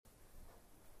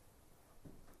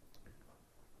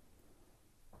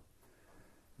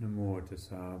Namo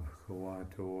tassa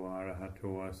bhagavato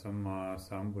arahato samma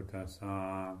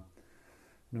sambuddhassa.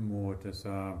 Namo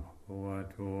tassa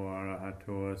bhagavato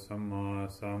arahato samma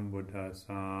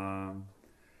sambuddhassa.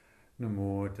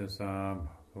 Namo tassa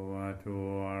bhagavato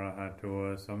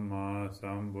arahato samma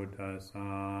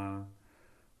sambuddhassa.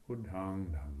 Buddhang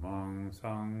dhammang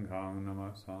sanghang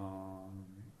namasami.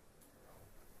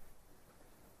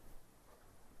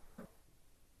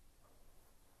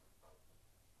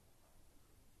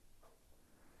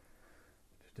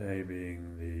 Today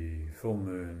being the full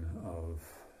moon of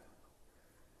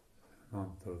the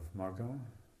month of Magha,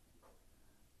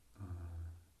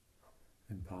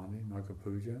 in Pali, Magha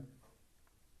Puja,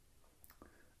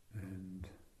 and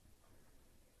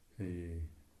the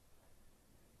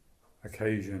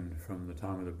occasion from the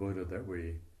time of the Buddha that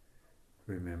we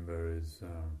remember is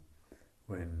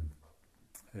when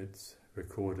it's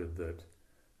recorded that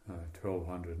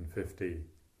 1250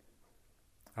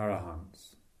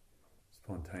 arahants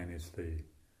spontaneously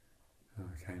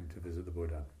came to visit the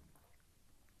Buddha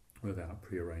without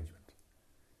pre-arrangement.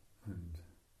 And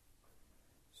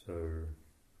so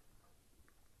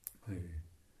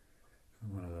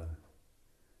one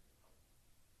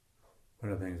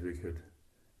of the things we could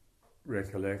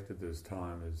recollect at this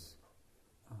time is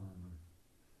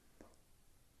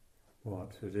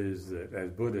what it is that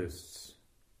as Buddhists,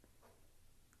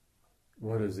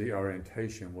 what is the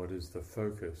orientation, what is the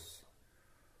focus,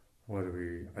 what do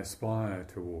we aspire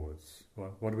towards,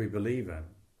 what do we believe in?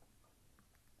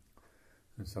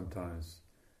 And sometimes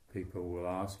people will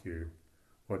ask you,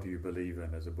 what do you believe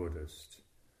in as a Buddhist?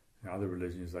 In other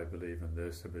religions they believe in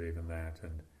this, they believe in that,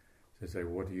 and they say,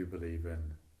 what do you believe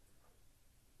in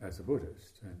as a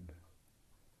Buddhist?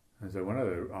 And so one of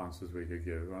the answers we could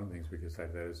give, one of the things we could say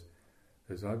to that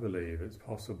is I believe it's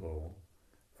possible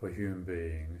for human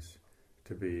beings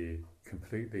to be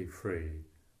completely free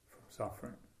from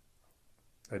suffering.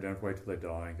 They don't wait till they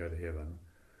die and go to heaven,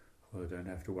 or they don't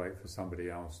have to wait for somebody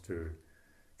else to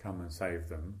come and save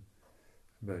them.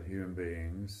 But human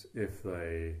beings, if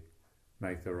they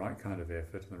make the right kind of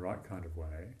effort in the right kind of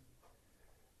way,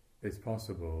 it's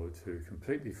possible to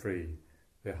completely free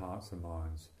their hearts and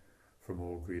minds from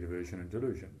all greed, aversion and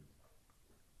delusion.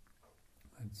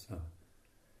 It's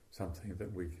something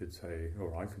that we could say,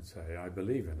 or I could say, I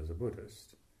believe in as a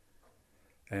Buddhist.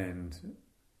 And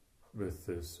with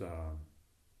this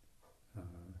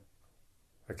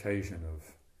occasion of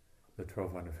the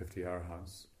 1250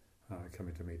 arahants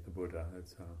coming to meet the Buddha,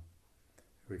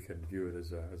 we can view it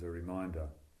as a reminder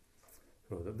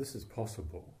that this is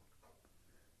possible.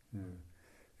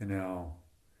 In our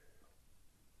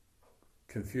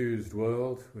confused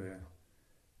world, where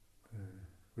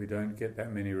we don't get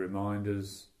that many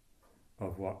reminders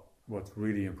of what's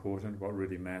really important, what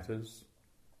really matters,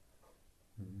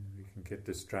 we can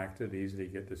easily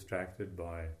get distracted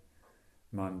by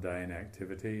mundane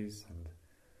activities, and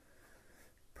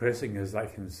pressing as they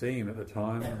can seem at the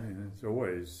time, it's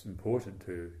always important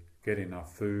to get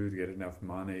enough food, get enough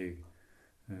money,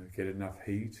 get enough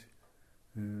heat,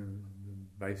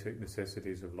 basic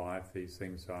necessities of life. These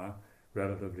things are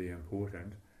relatively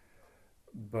important,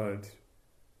 but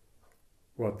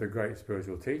what the great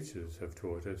spiritual teachers have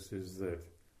taught us is that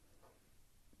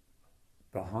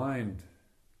behind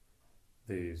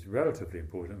these relatively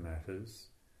important matters,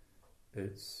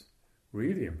 it's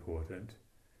really important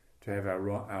to have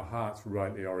our hearts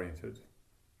rightly oriented.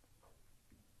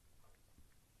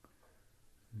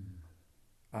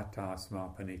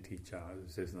 Attasma paniticha,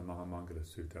 it says in the Mahamangala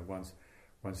Sutta,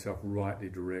 oneself rightly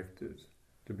directed,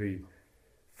 to be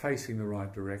facing the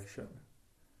right direction.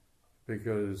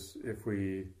 Because if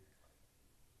we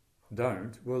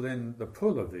don't, well then the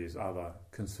pull of these other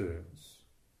concerns,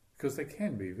 because they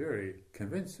can be very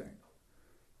convincing.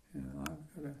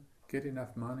 I've got to get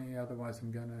enough money, otherwise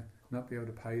I'm going to not be able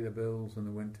to pay the bills in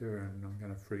the winter and I'm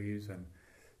going to freeze. And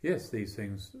yes, these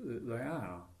things, they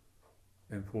are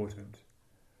important.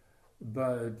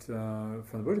 But from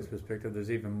the Buddhist perspective,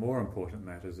 there's even more important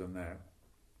matters than that.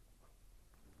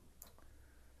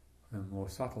 And more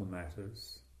subtle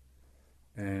matters.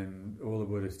 And all the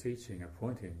Buddha's teaching are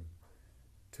pointing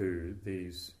to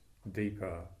these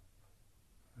deeper,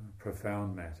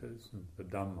 profound matters, the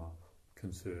Dhamma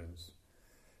concerns,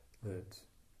 that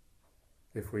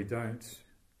if we don't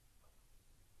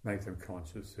make them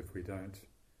conscious, if we don't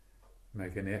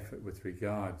make an effort with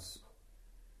regards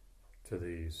to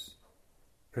these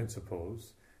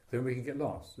principles, then we can get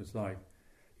lost. It's like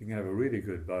you can have a really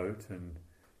good boat and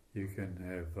you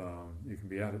can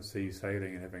be out at sea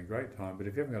sailing and having a great time, but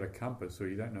if you haven't got a compass or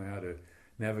you don't know how to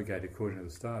navigate according to the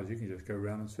stars, you can just go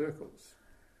around in circles.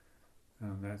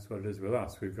 And that's what it is with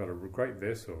us. We've got a great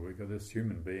vessel. We've got this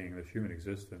human being, this human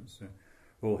existence,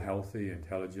 all healthy,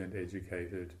 intelligent,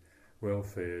 educated,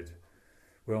 well-fed,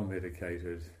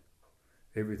 well-medicated,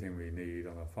 everything we need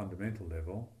on a fundamental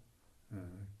level.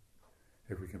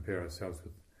 If we compare ourselves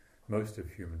with most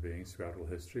of human beings throughout all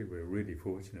history, we're really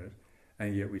fortunate,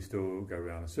 and yet we still go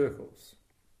around in circles,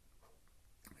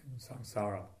 in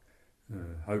samsara,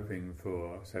 hoping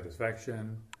for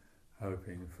satisfaction,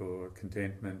 hoping for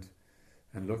contentment,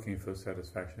 and looking for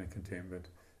satisfaction and contentment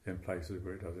in places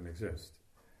where it doesn't exist.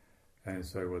 And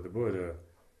so what the Buddha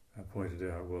pointed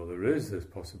out, well, there is this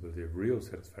possibility of real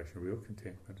satisfaction, real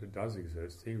contentment. It does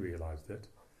exist. He realized it.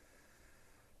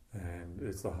 And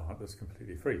it's the heart that's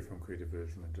completely free from greed,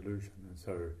 aversion and delusion. And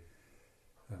so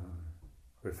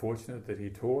we're fortunate that he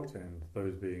taught, and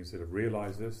those beings that have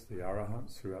realized this, the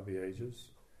arahants throughout the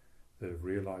ages, that have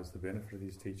realized the benefit of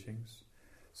these teachings.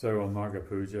 So on Magha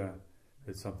Puja,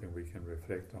 it's something we can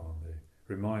reflect on,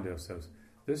 remind ourselves,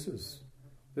 this is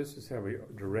how we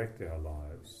direct our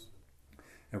lives.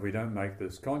 If we don't make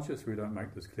this conscious, we don't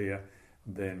make this clear,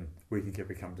 then we can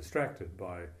become distracted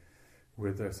by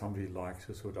whether somebody likes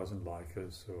us or doesn't like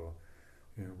us, or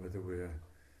whether we're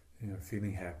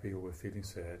feeling happy or we're feeling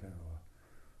sad,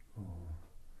 or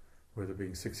whether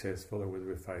being successful or whether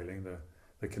we're failing.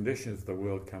 The conditions of the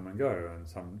world come and go,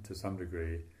 and to some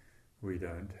degree we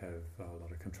don't have a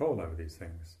lot of control over these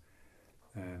things.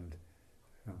 And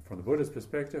from the Buddha's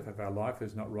perspective, if our life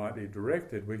is not rightly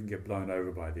directed, we can get blown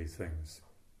over by these things.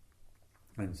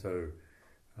 And so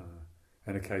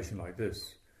an occasion like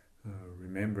this,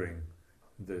 remembering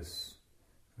this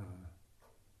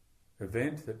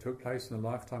event that took place in the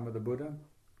lifetime of the Buddha,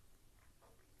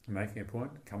 making a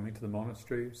point, coming to the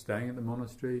monastery, staying at the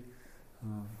monastery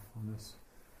on this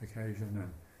occasion,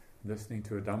 and listening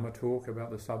to a Dhamma talk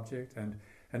about the subject,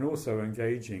 and also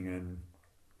engaging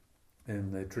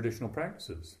in the traditional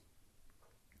practices.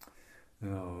 A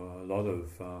lot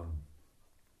of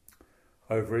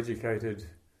overeducated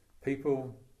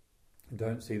people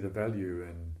don't see the value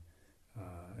in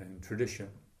tradition.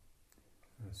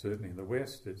 Certainly in the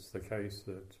West, it's the case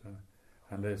that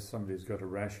unless somebody's got a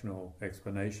rational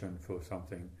explanation for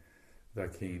something, they're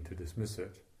keen to dismiss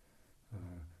it.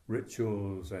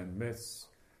 Rituals and myths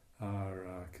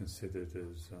are considered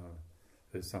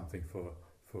as something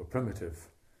for primitive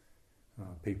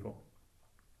people.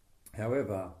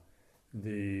 However,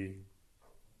 the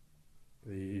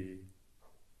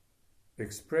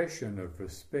expression of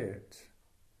respect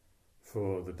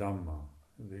for the Dhamma,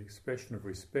 the expression of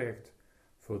respect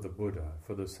for the Buddha,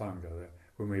 for the Sangha,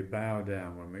 when we bow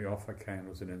down, when we offer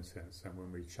candles and incense, and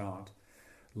when we chant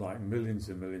like millions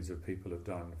and millions of people have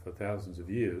done for thousands of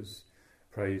years,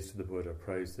 praise to the Buddha,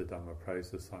 praise the Dhamma,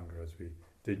 praise the Sangha, as we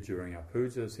did during our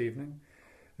puja this evening.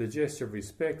 The gesture of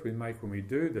respect we make when we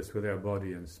do this with our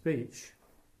body and speech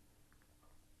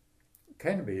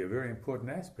can be a very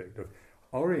important aspect of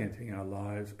orienting our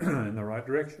lives in the right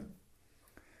direction.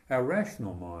 Our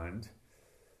rational mind,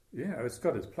 it's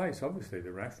got its place. Obviously,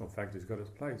 the rational factor's got its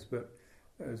place, but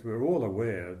as we're all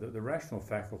aware, that the rational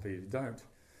faculties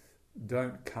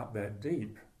don't cut that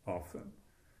deep often.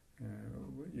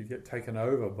 You get taken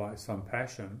over by some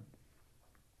passion.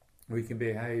 We can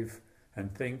behave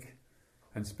and think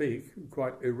and speak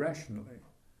quite irrationally.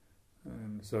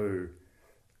 And so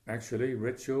actually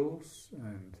rituals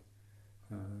and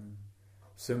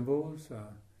symbols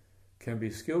can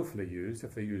be skillfully used,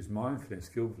 if they're used mindfully and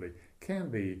skillfully, can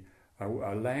be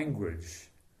a language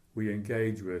we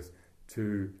engage with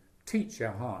to teach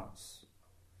our hearts.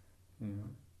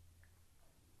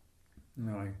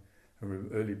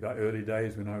 Early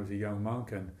days when I was a young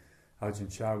monk, and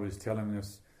Ajahn Chah was telling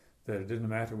us that it didn't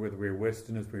matter whether we were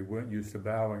Westerners, we weren't used to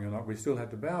bowing or not, we still had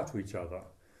to bow to each other.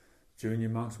 Junior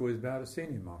monks always bow to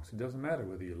senior monks. It doesn't matter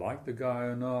whether you like the guy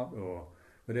or not, or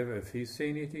whatever. If he's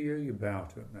senior to you, you bow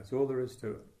to him. That's all there is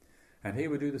to it. And he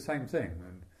would do the same thing.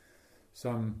 And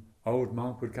some old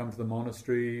monk would come to the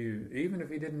monastery, even if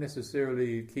he didn't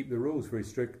necessarily keep the rules very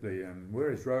strictly, and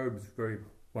wear his robes very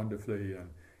wonderfully,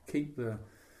 and keep the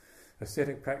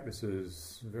ascetic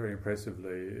practices very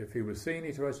impressively. If he was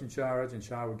senior to Ajahn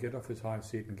Chah would get off his high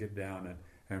seat and get down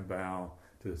and bow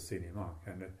to the senior monk.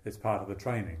 And it's part of the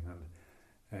training.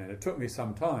 And it took me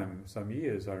some time, some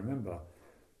years, I remember,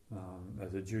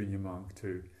 as a junior monk,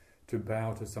 to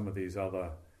bow to some of these other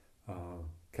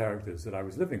characters that I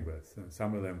was living with. And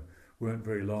some of them weren't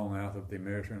very long out of the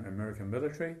American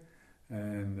military,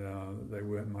 and they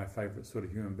weren't my favourite sort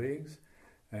of human beings.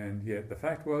 And yet the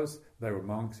fact was, they were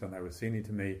monks and they were senior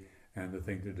to me, and the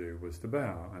thing to do was to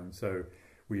bow. And so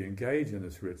we engage in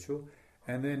this ritual,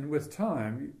 and then with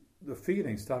time, the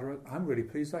feeling started, I'm really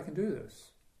pleased I can do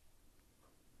this.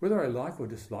 Whether I like or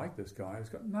dislike this guy has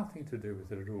got nothing to do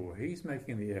with it at all. He's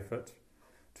making the effort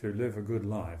to live a good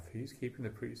life. He's keeping the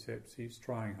precepts, he's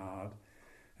trying hard,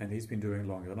 and he's been doing it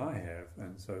longer than I have.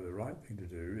 And so the right thing to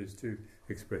do is to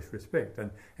express respect.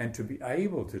 And to be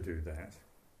able to do that,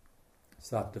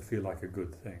 start to feel like a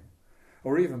good thing.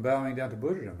 Or even bowing down to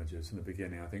Buddha images in the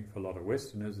beginning, I think for a lot of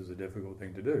Westerners is a difficult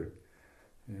thing to do.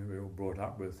 We're all brought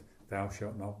up with, thou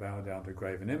shalt not bow down to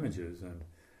graven images,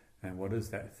 and what is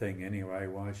that thing anyway?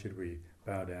 Why should we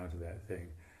bow down to that thing?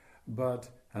 But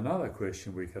another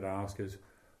question we could ask is,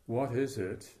 what is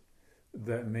it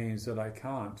that means that I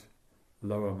can't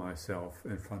lower myself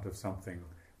in front of something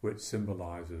which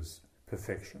symbolizes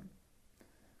perfection?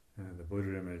 The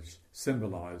Buddha image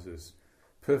symbolizes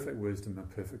perfect wisdom and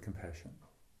perfect compassion.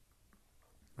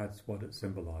 That's what it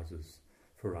symbolizes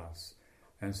for us.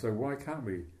 And so why can't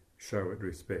we show it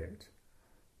respect?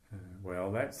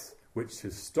 Well, that's which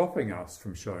is stopping us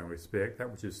from showing respect,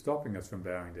 that which is stopping us from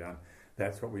bowing down,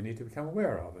 that's what we need to become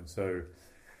aware of. And so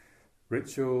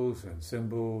rituals and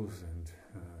symbols and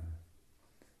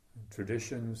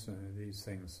traditions, these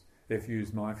things, if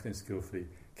used mindfully and skillfully,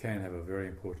 can have a very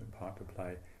important part to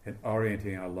play in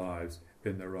orienting our lives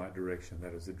in the right direction.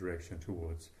 That is the direction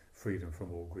towards freedom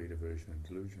from all greed, aversion and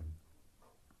delusion.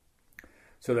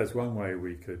 So that's one way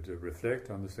we could reflect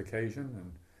on this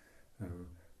occasion and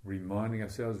reminding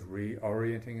ourselves,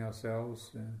 reorienting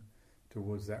ourselves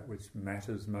towards that which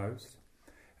matters most.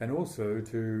 And also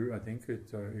to, I think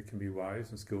it can be wise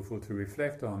and skillful to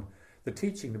reflect on the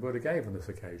teaching the Buddha gave on this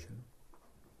occasion.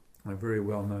 A very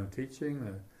well-known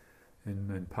teaching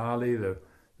in Pali, the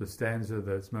stanza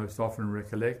that's most often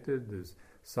recollected is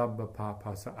Sabba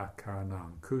papasa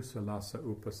akaranang kusalasa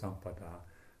upasampada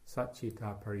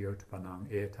satchita paryotpanang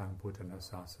etang buddhana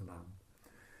sasanang,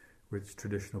 which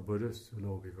traditional Buddhists will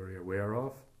all be very aware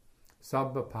of.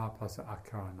 Sabba papasa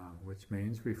akaranang, which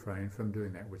means refrain from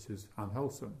doing that which is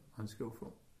unwholesome,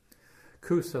 unskillful.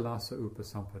 Kusalasa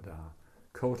upasampada,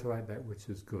 cultivate that which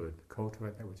is good,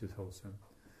 cultivate that which is wholesome.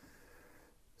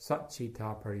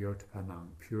 Satchita paryotpanang,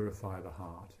 purify the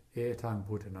heart. Etang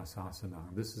buddhana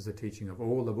sasanang, this is the teaching of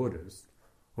all the Buddhas.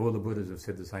 All the Buddhas have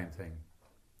said the same thing.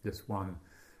 This one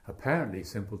apparently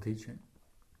simple teaching.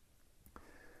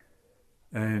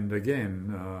 And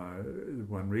again,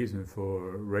 one reason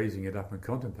for raising it up and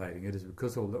contemplating it is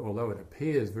because although it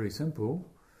appears very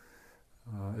simple,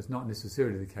 it's not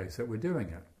necessarily the case that we're doing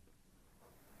it.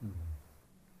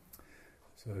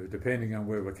 So depending on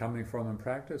where we're coming from in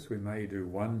practice, we may do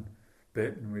one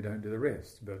bit and we don't do the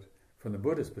rest. But from the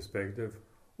Buddhist perspective,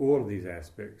 all of these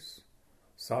aspects,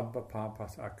 Sabba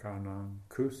papas akaranang,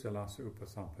 kusalasa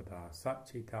upasampada,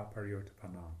 satchita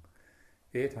paryotpanang,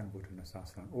 etang buddhana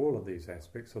sasanang, all of these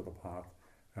aspects of the path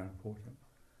are important.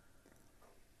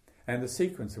 And the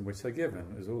sequence in which they're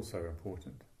given is also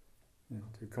important.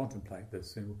 To contemplate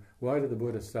this. And why did the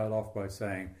Buddha start off by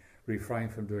saying, refrain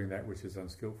from doing that which is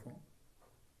unskillful?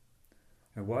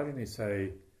 And why didn't he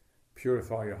say,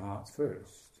 purify your hearts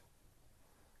first?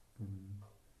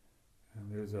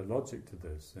 And there's a logic to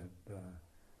this. And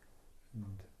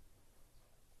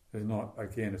there's not,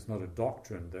 again, it's not a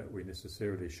doctrine that we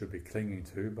necessarily should be clinging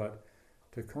to, but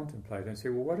to contemplate and say,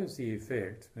 well, what is the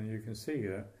effect? And you can see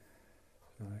that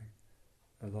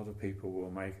a lot of people will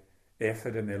make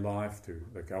effort in their life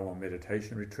they go on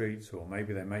meditation retreats, or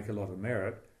maybe they make a lot of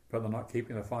merit, but they're not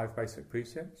keeping the 5 basic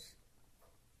precepts.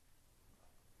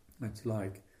 It's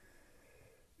like,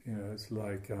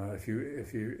 if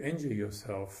you injure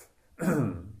yourself,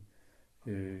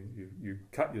 you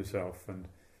cut yourself and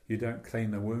you don't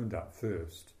clean the wound up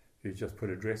first. You just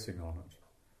put a dressing on it.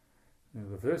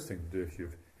 The first thing to do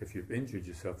if you've injured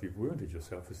yourself, you've wounded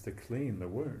yourself, is to clean the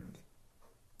wound,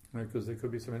 because there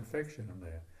could be some infection in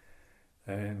there.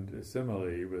 And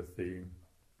similarly with the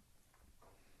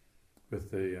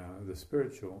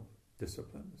spiritual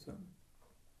disciplines.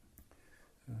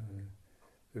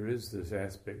 There is this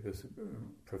aspect, this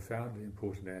profoundly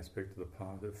important aspect of the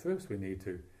path, that first we need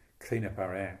to clean up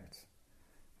our act.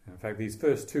 In fact, these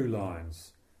first 2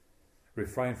 lines,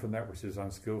 refrain from that which is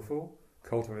unskillful,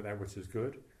 cultivate that which is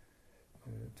good,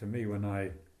 to me when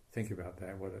I think about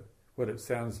that, what it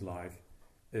sounds like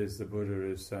is the Buddha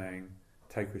is saying,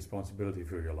 take responsibility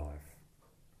for your life.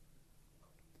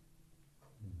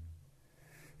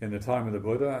 In the time of the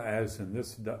Buddha, as in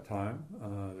this time,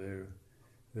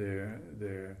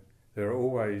 there are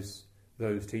always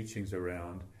those teachings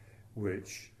around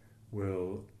which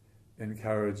will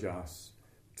encourage us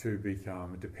to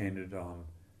become dependent on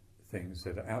things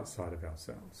that are outside of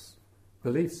ourselves.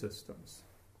 Belief systems.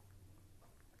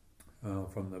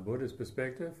 From the Buddhist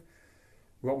perspective,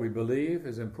 what we believe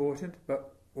is important,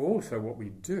 but also what we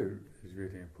do is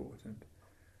really important.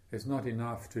 It's not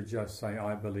enough to just say,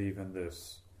 I believe in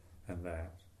this and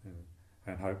that,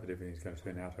 and hope that everything's going to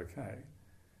turn out okay.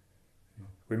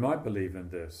 We might believe in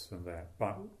this and that,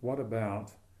 but what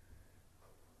about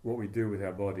what we do with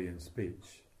our body and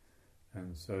speech?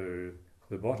 And so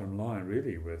the bottom line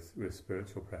really with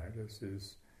spiritual practice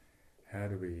is, how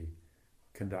do we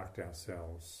conduct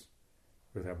ourselves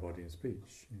with our body and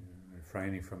speech?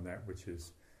 Refraining from that which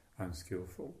is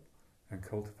unskillful and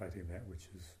cultivating that which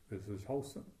is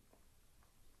wholesome.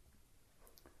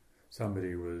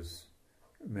 Somebody was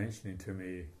mentioning to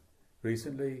me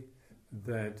recently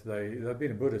that they've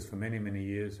been a Buddhist for many, many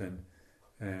years,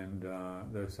 and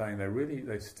they're saying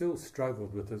they still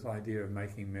struggled with this idea of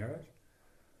making merit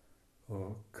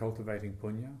or cultivating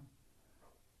punya.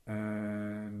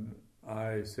 And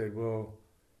I said, well,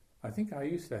 I think I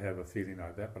used to have a feeling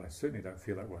like that, but I certainly don't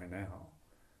feel that way now.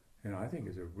 I think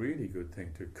it's a really good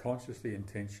thing to consciously,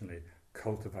 intentionally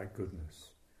cultivate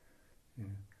goodness.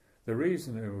 The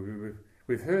reason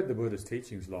we've heard the Buddha's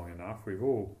teachings long enough, we're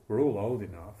all old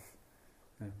enough.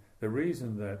 The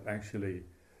reason that actually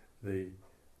the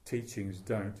teachings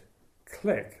don't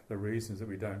click, the reasons that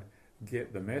we don't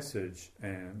get the message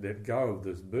and let go of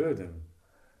this burden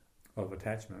of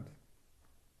attachment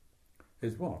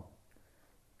is what?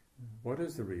 What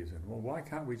is the reason? Well, why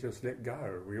can't we just let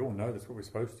go? We all know that's what we're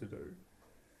supposed to do.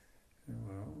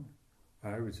 Well,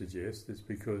 I would suggest it's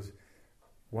because,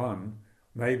 one,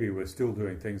 maybe we're still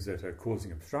doing things that are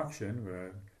causing obstruction, we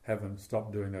haven't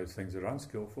stopped doing those things that are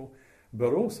unskillful,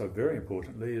 but also, very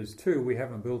importantly, is two, we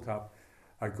haven't built up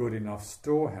a good enough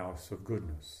storehouse of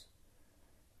goodness.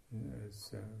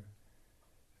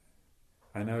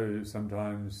 I know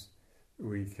sometimes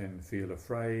we can feel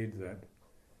afraid that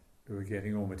we're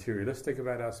getting all materialistic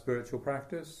about our spiritual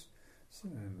practice,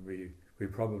 and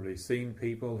we've probably seen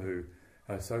people who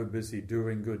are so busy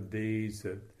doing good deeds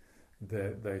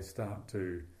that they start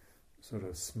to sort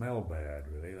of smell bad,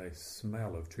 really. They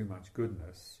smell of too much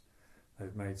goodness.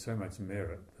 They've made so much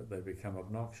merit that they become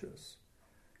obnoxious.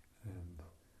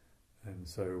 And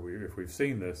so if we've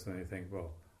seen this, then you think,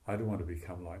 well, I don't want to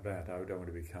become like that. I don't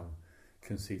want to become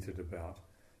conceited about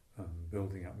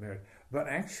building up merit. But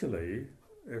actually,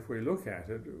 if we look at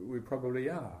it, we probably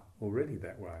are already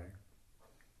that way.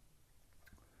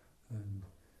 And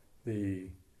the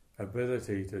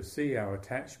ability to see our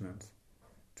attachment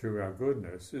to our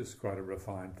goodness is quite a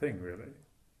refined thing, really,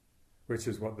 which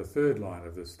is what the third line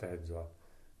of this stanza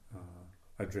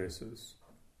addresses.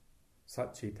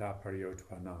 Satchita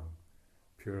pariyotpanam,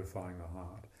 purifying the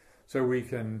heart. So we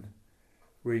can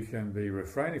be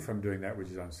refraining from doing that which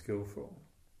is unskillful.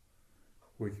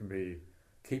 We can be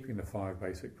keeping the 5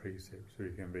 basic precepts.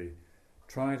 We can be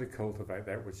trying to cultivate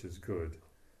that which is good,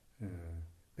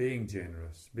 being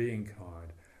generous, being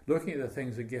kind, looking at the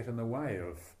things that get in the way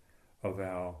of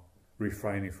our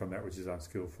refraining from that which is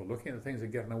unskillful, looking at the things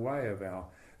that get in the way of our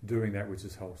doing that which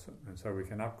is wholesome. And so we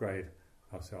can upgrade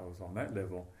ourselves on that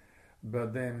level.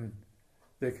 But then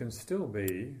there can still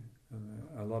be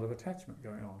a lot of attachment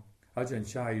going on.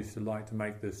 Ajahn Chah used to like to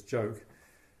make this joke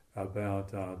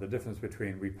about the difference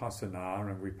between vipassana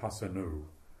and vipassanu.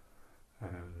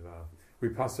 And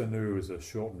vipassanu is a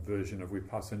shortened version of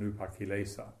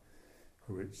vipassanupakilesa,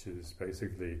 which is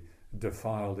basically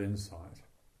defiled insight.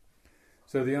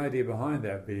 So the idea behind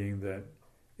that being that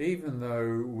even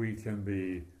though we can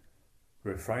be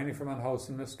refraining from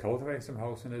unwholesomeness, cultivating some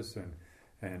wholesomeness,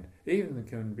 and even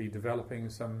can be developing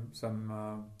some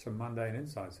mundane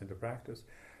insights into practice,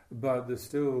 but there's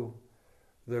still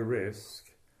the risk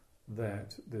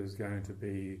that there's going to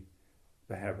be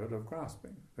the habit of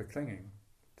grasping, the clinging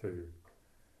to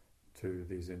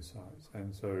these insights.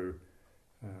 And so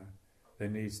there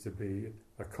needs to be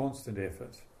a constant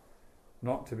effort,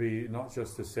 not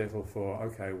just to settle for,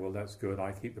 okay, well, that's good,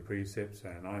 I keep the precepts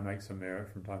and I make some merit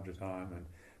from time to time, and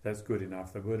that's good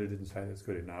enough. The Buddha didn't say that's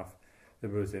good enough. The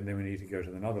Buddha said, then we need to go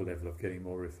to another level of getting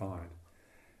more refined.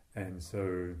 And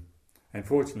so,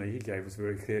 unfortunately, he gave us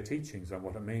very clear teachings on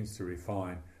what it means to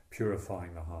refine,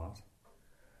 purifying the heart.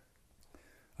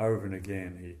 Over and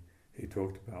again, he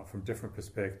talked about, from different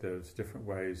perspectives, different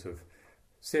ways of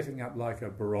setting up like a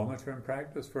barometer in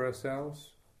practice for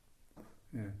ourselves.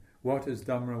 What is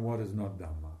Dhamma and what is not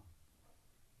Dhamma?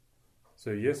 So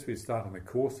yes, we start on the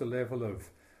coarser level of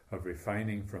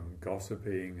refraining from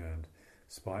gossiping and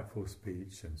spiteful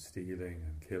speech and stealing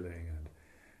and killing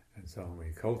and so on.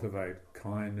 We cultivate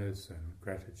kindness and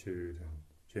gratitude and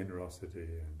generosity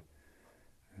and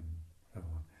so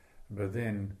on. But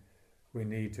then we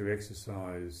need to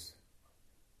exercise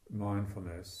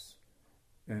mindfulness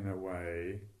in a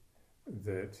way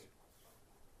that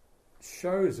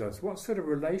shows us what sort of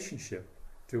relationship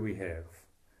do we have.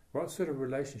 What sort of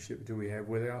relationship do we have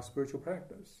with our spiritual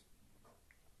practice?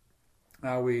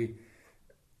 Are we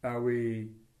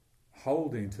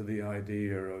holding to the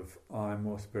idea of I'm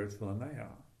more spiritual than they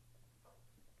are?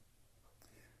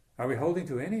 Are we holding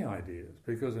to any ideas?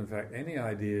 Because in fact any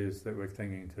ideas that we're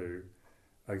clinging to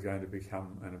are going to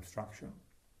become an obstruction.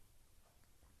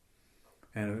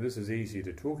 And this is easy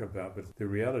to talk about, but the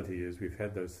reality is we've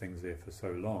had those things there for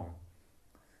so long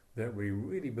that we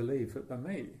really believe that they're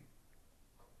me.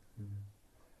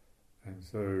 And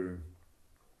so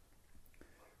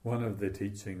one of the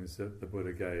teachings that the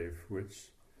Buddha gave,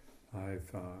 which I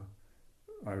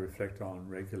reflect on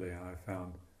regularly, I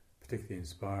found particularly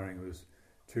inspiring, was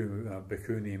to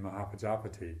Bhikkhuni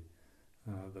Mahapajapati,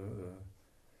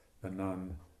 the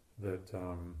nun that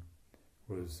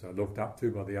was looked up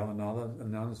to by the other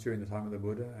nuns during the time of the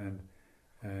Buddha, and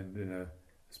in a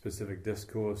specific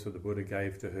discourse that the Buddha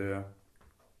gave to her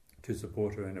to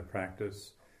support her in her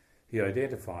practice, he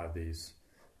identified these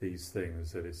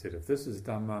things that he said, if this is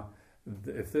Dhamma,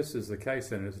 if this is the case,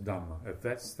 then it's Dhamma. If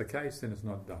that's the case, then it's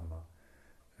not Dhamma.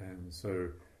 And so,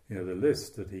 the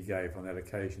list that he gave on that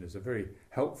occasion is a very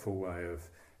helpful way of,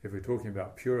 if we're talking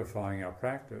about purifying our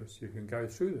practice, you can go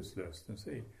through this list and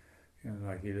see,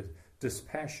 like he did,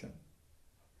 dispassion.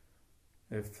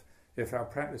 If our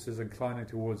practice is inclining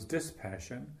towards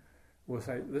dispassion, we'll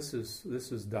say this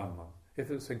is Dhamma. If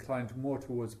it's inclined more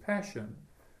towards passion,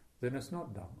 then it's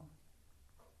not Dhamma.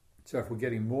 So if we're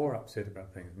getting more upset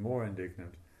about things, more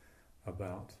indignant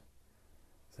about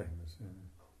things,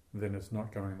 then it's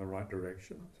not going in the right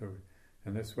direction. So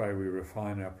in this way we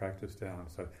refine our practice down.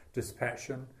 So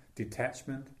dispassion,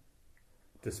 detachment,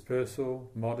 dispersal,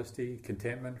 modesty,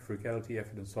 contentment, frugality,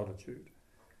 effort and solitude.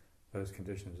 Those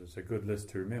conditions. It's a good list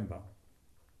to remember.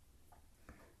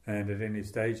 And at any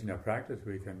stage in our practice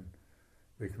we can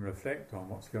reflect on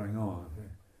what's going on.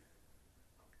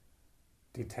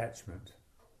 Detachment.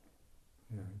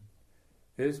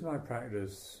 Is my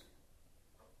practice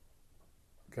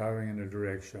going in a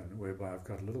direction whereby I've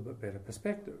got a little bit better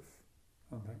perspective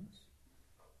on things?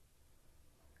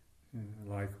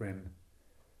 Like when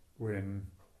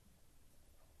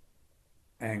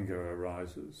anger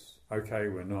arises. Okay,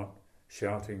 we're not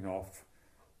shouting off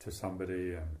to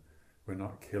somebody, and we're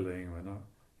not killing. We're not.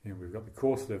 We've got the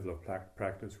course level of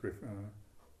practice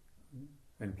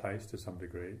in place to some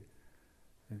degree.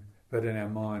 But in our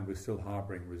mind we're still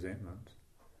harbouring resentment.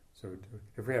 So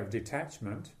if we have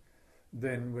detachment,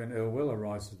 then when ill will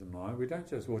arises in the mind, we don't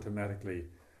just automatically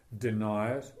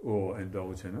deny it or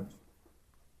indulge in it.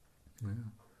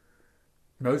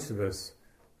 Most of us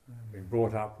have been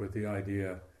brought up with the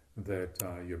idea that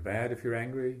you're bad if you're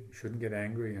angry, you shouldn't get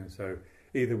angry, and so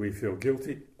either we feel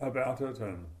guilty about it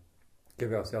and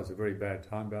give ourselves a very bad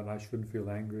time about I shouldn't feel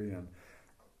angry, and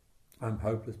I'm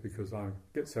hopeless because I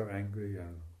get so angry,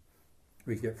 and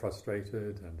we get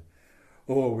frustrated,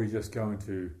 or we just go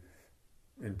into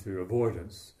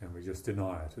avoidance and we just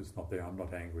deny it. It's not there, I'm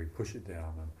not angry, push it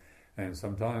down. And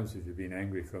sometimes if you've been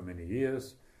angry for many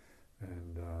years,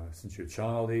 and since you're a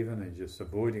child even, and you're just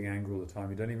avoiding anger all the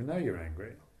time, you don't even know you're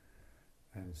angry.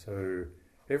 And so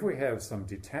if we have some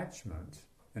detachment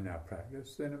in our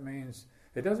practice, then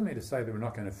it doesn't mean to say that we're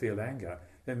not going to feel anger.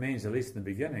 It means, at least in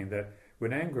the beginning, that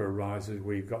when anger arises,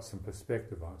 we've got some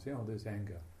perspective on it. There's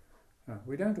anger.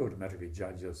 We don't automatically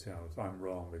judge ourselves, I'm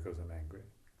wrong because I'm angry.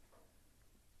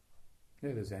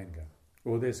 There's anger.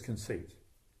 Or there's conceit.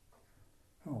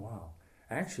 Oh wow.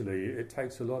 Actually, it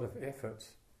takes a lot of effort.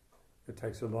 It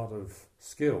takes a lot of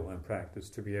skill and practice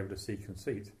to be able to see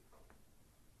conceit.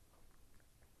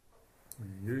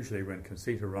 Usually when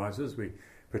conceit arises, we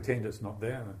pretend it's not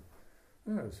there.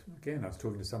 Again, I was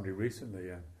talking to somebody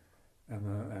recently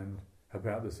and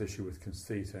about this issue with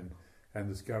conceit, and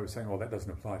this guy was saying, that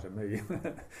doesn't apply to me.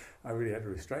 I really had to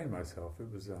restrain myself. It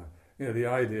was, the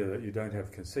idea that you don't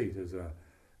have conceit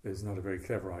is not a very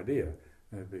clever idea,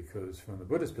 because from the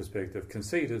Buddhist perspective,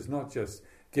 conceit is not just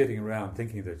getting around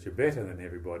thinking that you're better than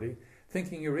everybody,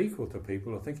 thinking you're equal to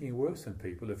people, or thinking you're worse than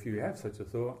people. If you have such a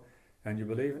thought and you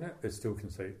believe in it, it's still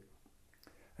conceit.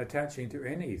 Attaching to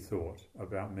any thought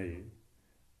about me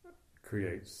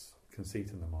creates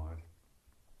conceit in the mind.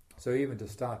 So even to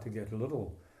start to get a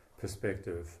little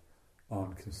perspective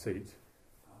on conceit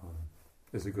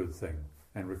is a good thing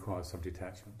and requires some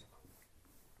detachment.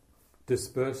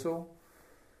 Dispersal,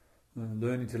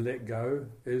 learning to let go,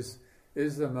 is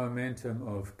the momentum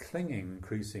of clinging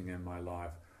increasing in my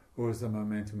life, or is the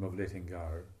momentum of letting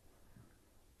go?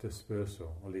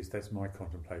 Dispersal, at least that's my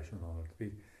contemplation on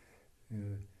it.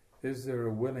 Is there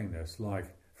a willingness,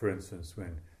 like for instance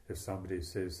when if somebody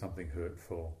says something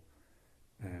hurtful,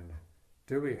 and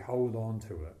do we hold on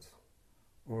to it,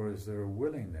 or is there a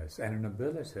willingness and an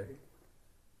ability,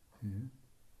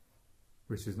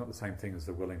 which is not the same thing as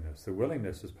the willingness. The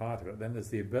willingness is part of it, then there's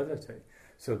the ability.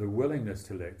 So the willingness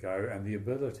to let go and the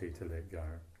ability to let go.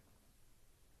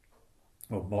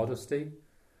 Or modesty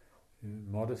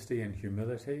and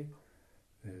humility.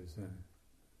 There's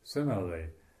similarly,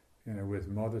 with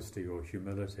modesty or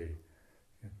humility,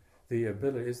 the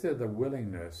ability, is there the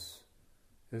willingness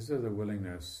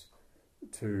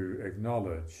to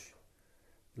acknowledge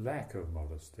lack of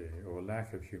modesty or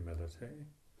lack of humility?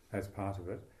 That's part of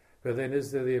it. But then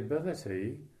is there the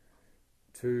ability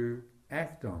to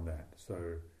act on that?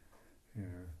 So,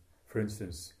 for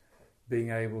instance,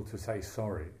 being able to say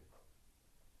sorry.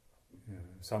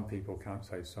 Some people can't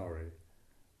say sorry.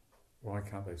 Why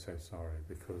can't they say sorry?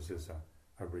 Because there's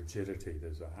a rigidity,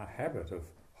 there's a habit of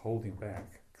holding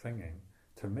back, clinging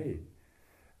to me,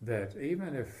 that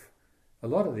even if, a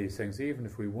lot of these things, even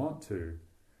if we want to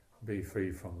be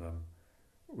free from them,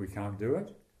 we can't do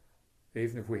it.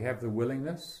 Even if we have the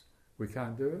willingness, we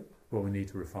can't do it. Well, we need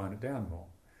to refine it down more.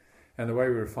 And the way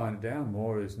we refine it down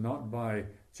more is not by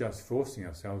just forcing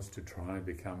ourselves to try and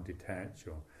become detached,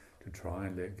 or to try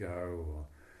and let go,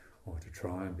 or to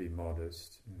try and be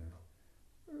modest,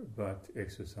 but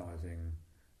exercising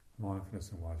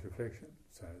mindfulness and wise reflection,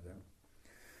 so that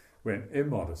when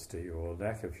immodesty or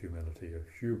lack of humility or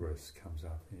hubris comes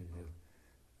up,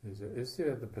 is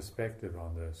there the perspective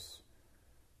on this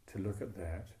to look at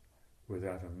that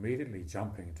without immediately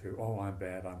jumping to, oh, I'm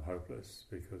bad, I'm hopeless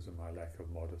because of my lack of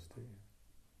modesty.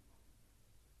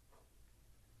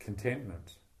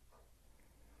 Contentment.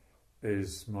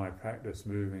 Is my practice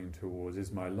moving towards,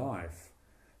 is my life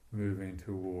moving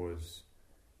towards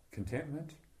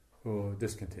contentment or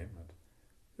discontentment?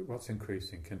 What's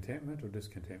increasing, contentment or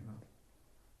discontentment?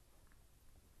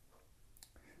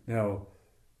 Now,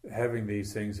 having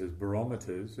these things as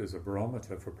barometers, as a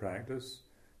barometer for practice,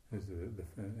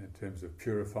 in terms of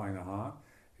purifying the heart,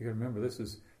 you can remember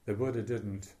the Buddha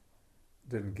didn't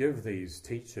give these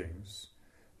teachings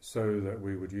so that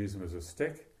we would use them as a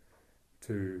stick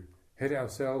to hit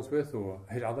ourselves with or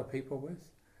hit other people with,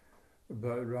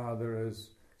 but rather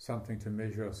as something to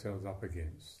measure ourselves up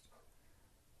against.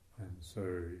 And so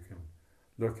you can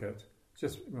look at,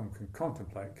 one can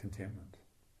contemplate contentment.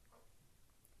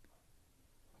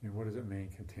 What does it mean,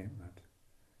 contentment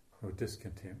or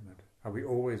discontentment? Are we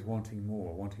always wanting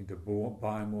more, wanting to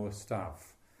buy more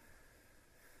stuff?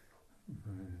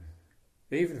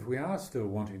 Even if we are still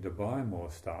wanting to buy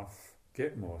more stuff,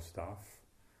 get more stuff,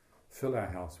 fill our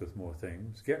house with more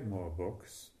things, get more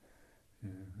books,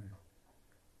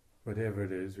 whatever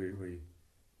it is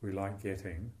we like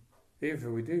getting, even if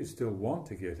we do still want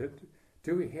to get it,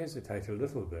 do we hesitate a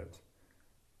little bit?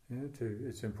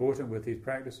 It's important with these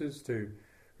practices to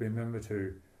remember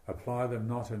to apply them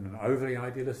not in an overly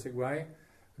idealistic way,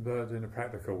 but in a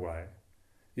practical way.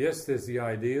 Yes, there's the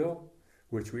ideal,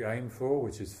 which we aim for,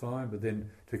 which is fine, but then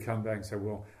to come back and say,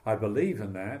 well, I believe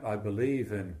in that, I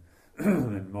believe in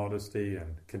in modesty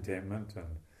and contentment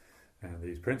and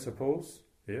these principles.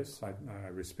 Yes, I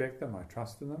respect them, I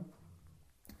trust in them.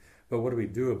 But what do we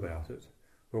do about it?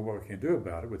 Well, what we can do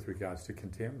about it with regards to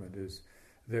contentment is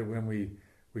that when we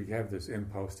have this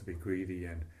impulse to be greedy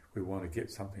and we want to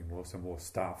get something more, some more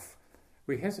stuff,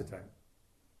 we hesitate.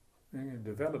 And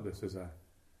develop this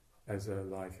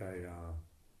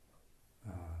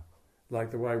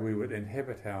like the way we would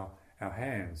inhibit our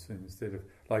hands, instead of,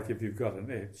 like if you've got an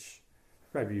itch,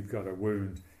 maybe you've got a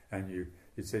wound and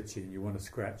it's itchy and you want to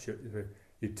scratch it,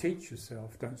 you teach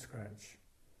yourself, don't scratch.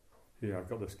 I've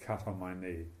got this cut on my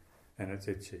knee and it's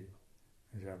itchy.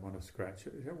 I want to scratch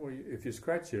it. Well, if you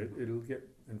scratch it, it'll get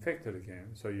infected again.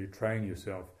 So you train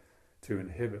yourself to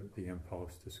inhibit the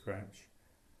impulse to scratch.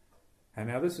 And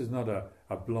now this is not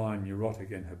a blind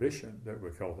neurotic inhibition that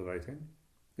we're cultivating.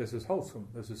 This is wholesome,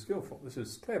 this is skillful, this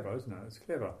is clever, isn't it? It's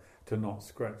clever to not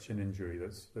scratch an injury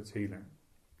that's healing.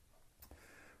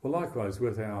 Well, likewise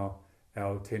with our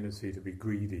tendency to be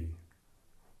greedy,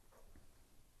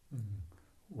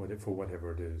 for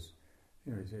whatever it is.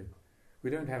 We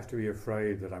don't have to be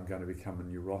afraid that I'm going to become a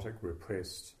neurotic,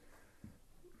 repressed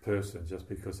person just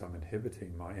because I'm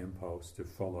inhibiting my impulse to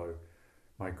follow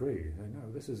my greed.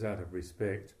 No, this is out of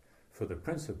respect for the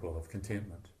principle of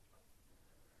contentment.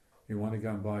 You want to go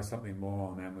and buy something more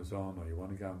on Amazon, or you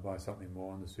want to go and buy something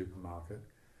more in the supermarket,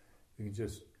 you can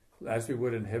just, as we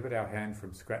would inhibit our hand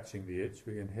from scratching the itch,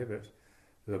 we inhibit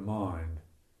the mind.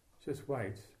 Just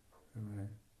wait.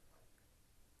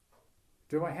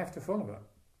 Do I have to follow it?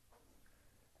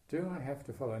 Do I have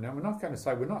to follow it? Now we're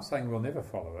not saying we'll never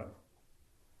follow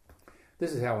it.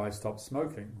 this is how I stopped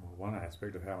smoking, or one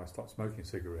aspect of how I stopped smoking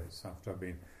cigarettes after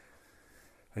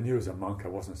I knew as a monk I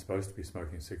wasn't supposed to be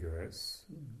smoking cigarettes.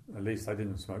 At least I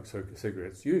didn't smoke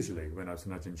cigarettes usually when I was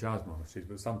in Ajahn Chah's monasteries,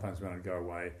 but sometimes when I'd go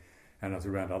away and I was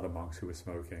around other monks who were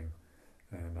smoking,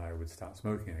 and I would start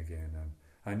smoking again, and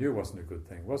I knew it wasn't a good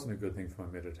thing. It wasn't a good thing for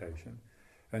my meditation.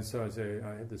 And so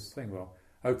I had this thing, well,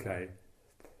 okay,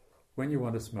 when you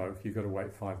want to smoke, you've got to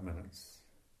wait 5 minutes.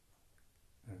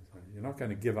 And so you're not going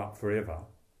to give up forever.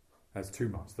 That's too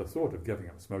much. The thought of giving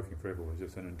up smoking forever was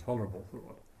just an intolerable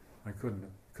thought. I couldn't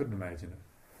imagine it.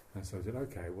 And so I said,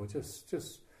 okay, well,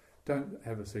 just don't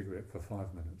have a cigarette for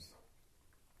 5 minutes.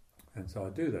 And so I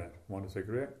do that. Want a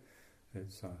cigarette?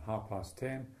 It's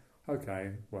 10:30.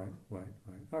 Okay, wait.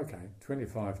 Okay,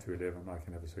 25 to 11, I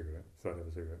can have a cigarette. So I'd have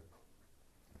a cigarette.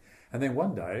 And then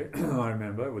one day, I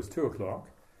remember, it was 2 o'clock.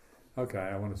 Okay,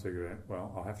 I want a cigarette.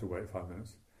 Well, I'll have to wait 5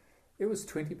 minutes. It was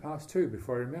 2:20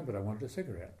 before I remembered I wanted a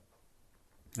cigarette.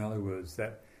 In other words,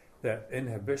 that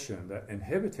inhibition, that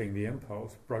inhibiting the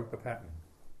impulse broke the pattern.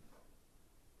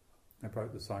 It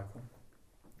broke the cycle.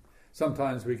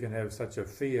 Sometimes we can have such a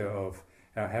fear of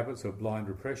our habits of blind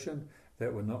repression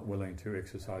that we're not willing to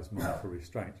exercise mindful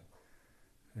restraint.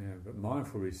 But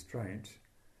mindful restraint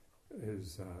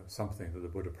is something that the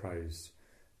Buddha praised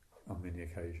on many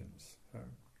occasions.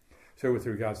 So with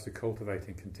regards to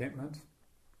cultivating contentment,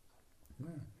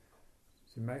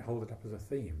 you may hold it up as a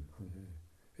theme.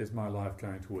 Is my life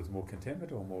going towards more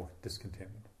contentment or more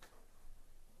discontentment?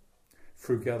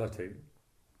 Frugality.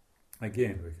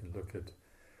 Again, we can look at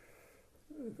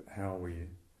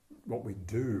what we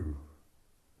do,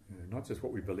 not just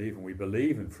what we believe in. We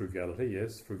believe in frugality,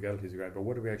 yes, frugality is great, but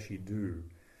what do we actually do?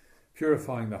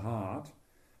 Purifying the heart,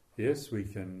 yes, we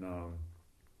can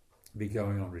be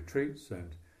going on retreats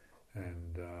and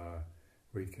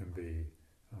we can be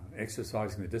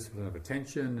exercising the discipline of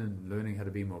attention and learning how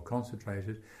to be more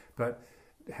concentrated, but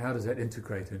how does that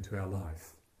integrate into our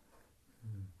life?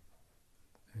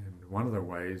 And one of the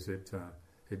ways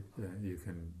you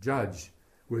can judge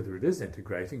whether it is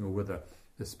integrating or whether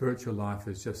the spiritual life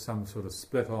is just some sort of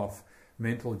split-off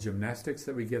mental gymnastics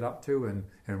that we get up to in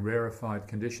rarefied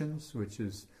conditions, which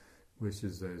is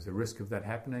there's a risk of that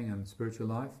happening in spiritual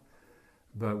life.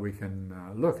 But we can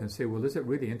look and see, well, is it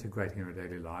really integrating in our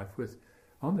daily life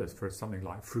on this for something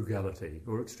like frugality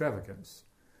or extravagance?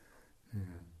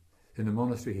 In the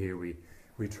monastery here,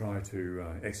 we try to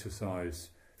exercise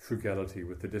frugality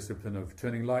with the discipline of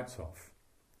turning lights off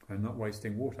and not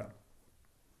wasting water.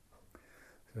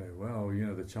 So, well,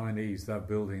 the Chinese, they're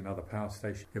building another power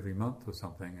station every month or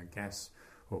something, a gas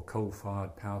or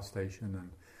coal-fired power station,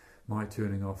 and my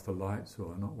turning off the lights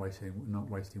or not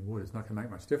wasting water is not going to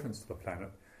make much difference to the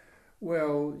planet.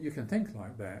 Well, you can think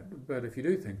like that, but if you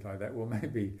do think like that, well,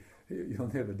 maybe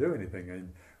you'll never do anything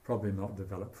and probably not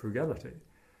develop frugality.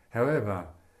 However,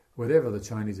 whatever the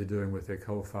Chinese are doing with their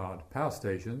coal-fired power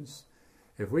stations,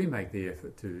 if we make the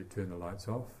effort to turn the lights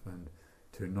off and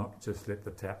to not just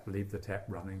leave the tap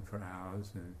running for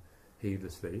hours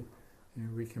heedlessly,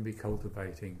 we can be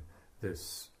cultivating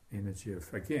this energy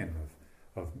of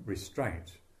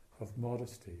restraint, of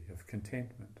modesty, of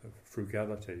contentment, of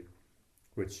frugality,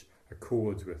 which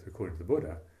accords with, according to the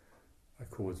Buddha,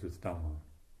 accords with Dhamma.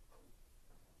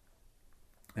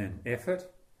 And effort,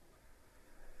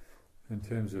 in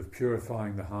terms of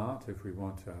purifying the heart, if we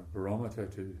want a barometer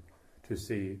to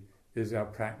see, is our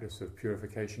practice of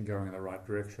purification going in the right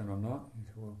direction or not?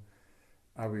 Well,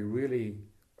 are we willing,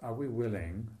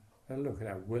 look at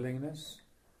our willingness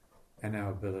and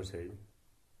our ability.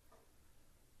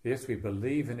 Yes, we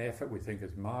believe in effort, we think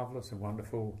it's marvellous and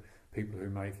wonderful. People who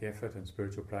make effort in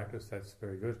spiritual practice, that's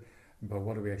very good. But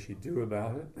what do we actually do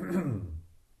about it?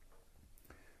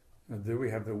 Do we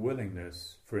have the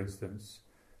willingness, for instance,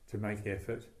 to make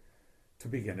effort to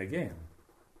begin again?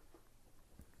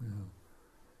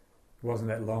 It wasn't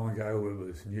that long ago, it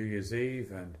was New Year's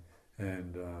Eve,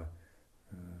 and a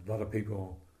lot of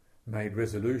people made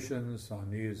resolutions on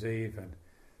New Year's Eve, and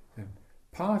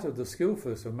part of the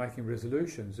skillfulness of making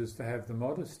resolutions is to have the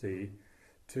modesty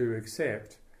to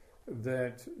accept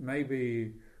that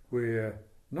maybe we're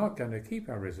not going to keep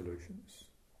our resolutions.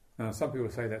 Now, some people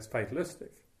say that's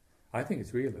fatalistic. I think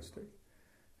it's realistic.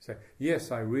 Say,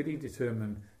 yes, I really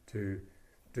determined to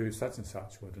do such and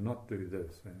such, or to not do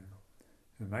this,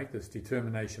 and make this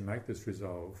determination, make this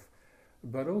resolve,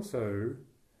 but also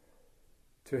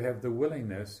to have the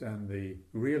willingness and the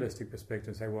realistic perspective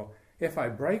and say, well, if I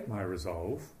break my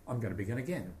resolve, I'm going to begin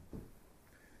again.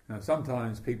 Now,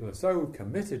 sometimes people are so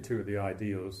committed to the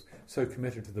ideals, so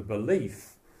committed to the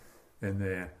belief in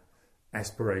their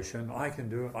aspiration, I can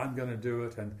do it, I'm going to do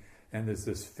it, and there's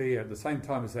this fear. At the same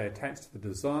time as they attach to the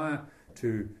desire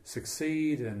to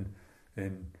succeed in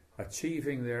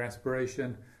achieving their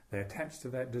aspiration, they attach to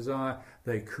that desire,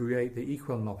 they create the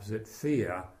equal and opposite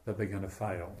fear that they're going to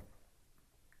fail.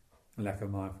 Lack of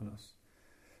mindfulness.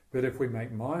 But if we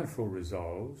make mindful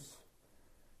resolves,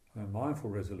 mindful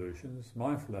resolutions,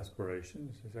 mindful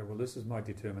aspirations, you say, well, this is my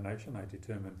determination, I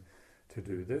determine to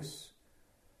do this.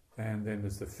 And then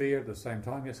there's the fear at the same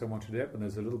time, yes, I want to do that, but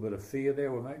there's a little bit of fear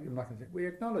there. Well, maybe I'm not going to say, we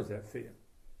acknowledge that fear.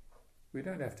 We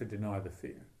don't have to deny the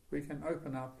fear. We can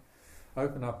open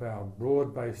up our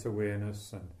broad-based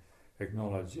awareness and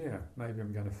acknowledge, yeah, maybe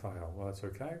I'm going to fail. Well, that's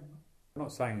okay. I'm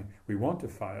not saying we want to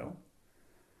fail.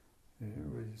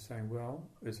 We're just saying, well,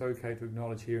 it's okay to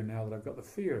acknowledge here and now that I've got the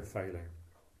fear of failing.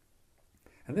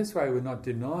 And this way we're not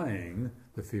denying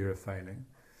the fear of failing.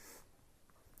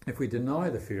 If we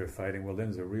deny the fear of failing, well, then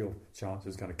there's a real chance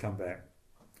it's going to come back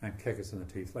and kick us in the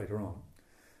teeth later on.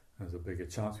 There's a bigger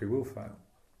chance we will fail.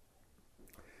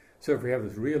 So if we have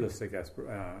this realistic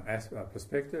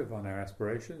perspective on our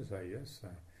aspirations, say, yes,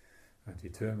 I'm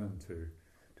determined to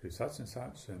do such and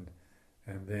such, and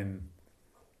then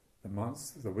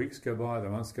the weeks go by, the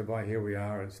months go by, here we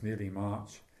are, it's nearly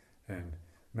March, and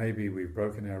maybe we've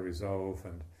broken our resolve,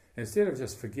 and instead of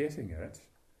just forgetting it,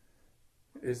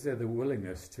 is there the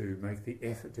willingness to make the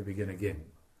effort to begin again?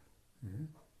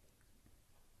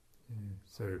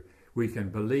 So we can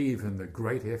believe in the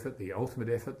great effort, the ultimate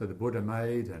effort that the Buddha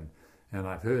made, and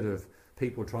I've heard of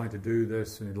people trying to do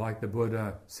this, and like the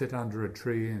Buddha, sit under a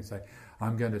tree and say,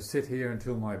 I'm going to sit here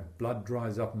until my blood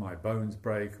dries up and my bones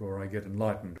break, or I get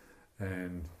enlightened.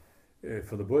 And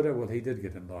for the Buddha, well, he did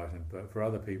get enlightened, but for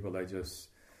other people, they just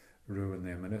ruin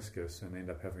their meniscus and end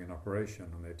up having an operation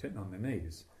on their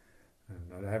knees.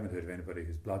 And I haven't heard of anybody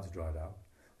whose blood's dried up,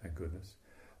 thank goodness.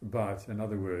 But in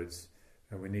other words,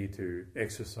 we need to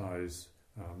exercise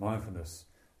mindfulness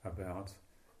about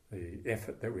the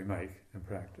effort that we make in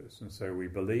practice. And so we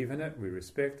believe in it, we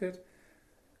respect it,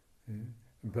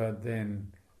 but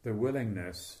then the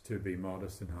willingness to be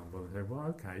modest and humble and say, well,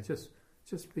 okay,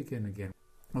 just begin again.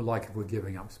 Or like if we're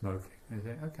giving up smoking, and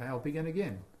say, okay, I'll begin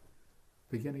again.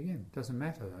 Begin again. Doesn't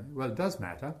matter though. Well, it does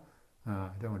matter. I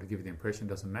don't want to give you the impression it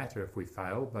doesn't matter if we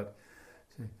fail, but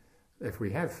if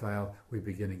we have failed, we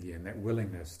begin again. That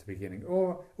willingness to beginning.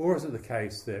 Or is it the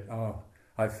case that,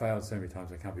 I've failed so many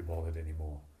times I can't be bothered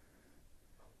anymore?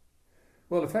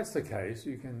 Well, if that's the case,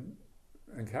 you can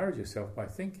encourage yourself by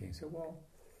thinking, so, well,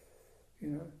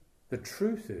 the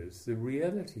truth is, the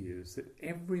reality is that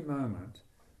every moment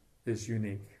is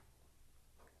unique.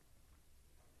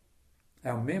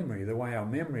 Our memory, the way our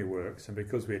memory works, and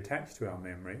because we attach to our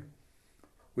memory,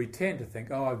 we tend to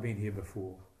think, I've been here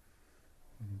before.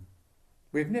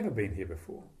 We've never been here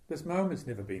before. This moment's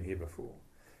never been here before.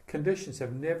 Conditions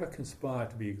have never conspired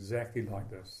to be exactly like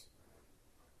this.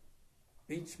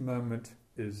 Each moment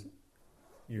is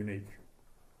unique.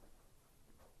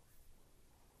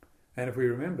 And if we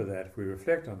remember that, if we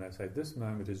reflect on that, say, this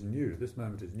moment is new, this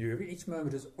moment is new. Each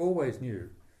moment is always new.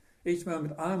 Each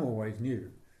moment I'm always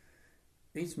new.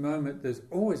 Each moment there's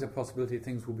always a possibility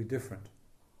things will be different.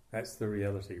 That's the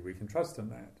reality. We can trust in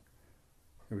that.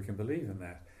 And we can believe in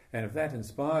that. And if that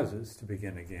inspires us to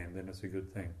begin again, then it's a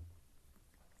good thing.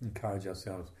 Encourage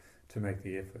ourselves to make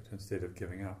the effort instead of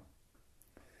giving up.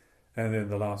 And then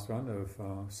the last one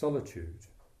of solitude.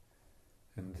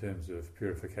 In terms of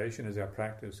purification, is our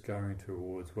practice going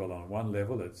towards, well, on one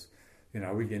level it's,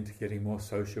 we get into getting more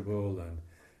sociable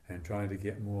and trying to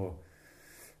get more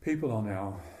people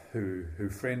on who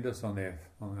friend us on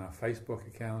our Facebook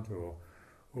account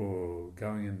or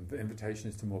going in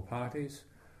invitations to more parties?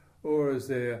 Or is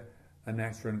there a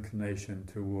natural inclination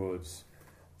towards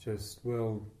just,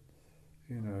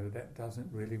 that doesn't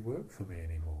really work for me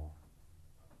anymore?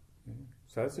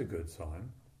 So that's a good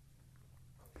sign.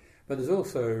 But there's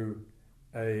also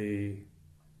a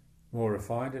more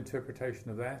refined interpretation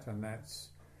of that, and that's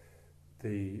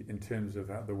in terms of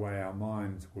the way our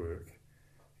minds work.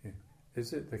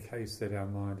 Is it the case that our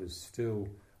mind is still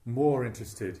more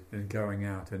interested in going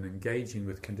out and engaging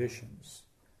with conditions?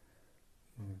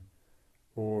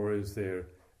 Or is there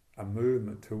a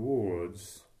movement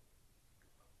towards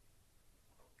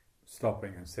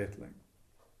stopping and settling?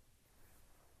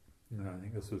 I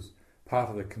think this was part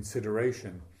of the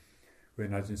consideration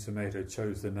when Ajahn Sumedho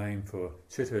chose the name for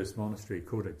Chithurst Monastery,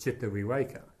 called it Chitta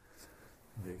Viveka,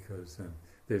 because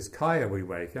there's Kaya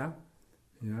Viveka,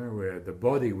 where the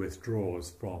body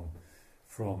withdraws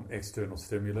from external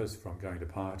stimulus, from going to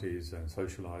parties and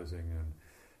socialising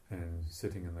and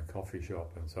sitting in the coffee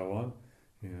shop and so on,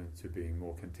 to being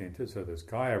more contented. So there's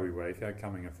Kaya Viveka,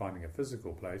 coming and finding a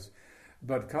physical place,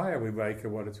 But Kaya Viveka,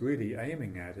 what it's really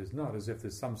aiming at is not as if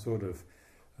there's some sort of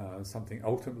something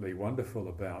ultimately wonderful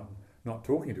about not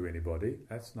talking to anybody.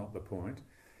 That's not the point.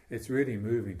 It's really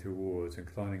moving towards,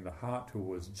 inclining the heart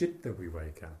towards Citta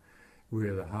Viveka,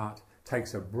 where the heart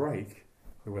takes a break,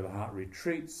 where the heart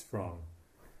retreats from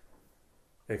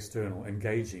external,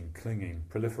 engaging, clinging,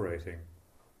 proliferating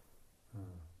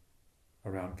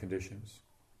around conditions.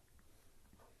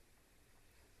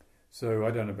 So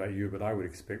I don't know about you, but I would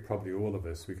expect probably all of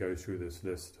us, we go through this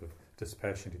list of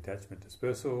dispassion, detachment,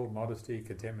 dispersal, modesty,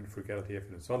 contentment, frugality,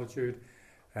 effort and solitude,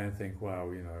 and think, wow,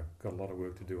 got a lot of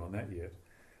work to do on that yet.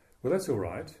 Well, that's all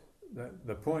right.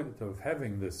 The point of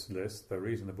having this list, the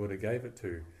reason the Buddha gave it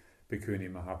to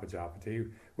Bhikkhuni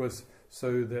Mahapajapati, was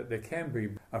so that there can be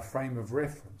a frame of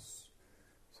reference.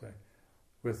 So,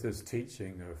 with this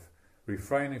teaching of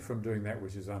refraining from doing that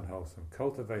which is unwholesome,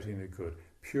 cultivating the good,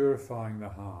 purifying the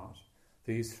heart,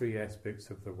 these three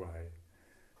aspects of the way.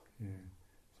 Yeah.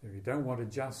 So you don't want to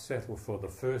just settle for the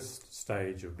first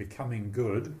stage of becoming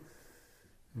good.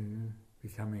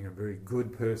 Becoming a very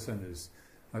good person is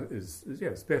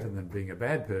it's better than being a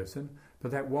bad person,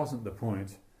 but that wasn't the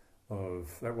point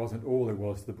that wasn't all there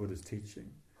was to the Buddha's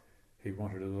teaching. He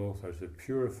wanted us also to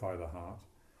purify the heart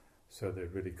so there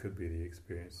really could be the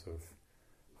experience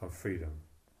of freedom.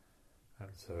 And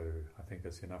so I think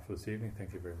that's enough for this evening.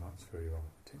 Thank you very much for your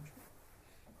attention.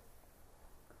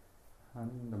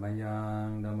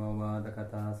 Handamayang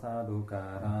Dhammavadakata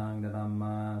Sadhukarang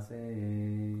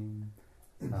Dhammase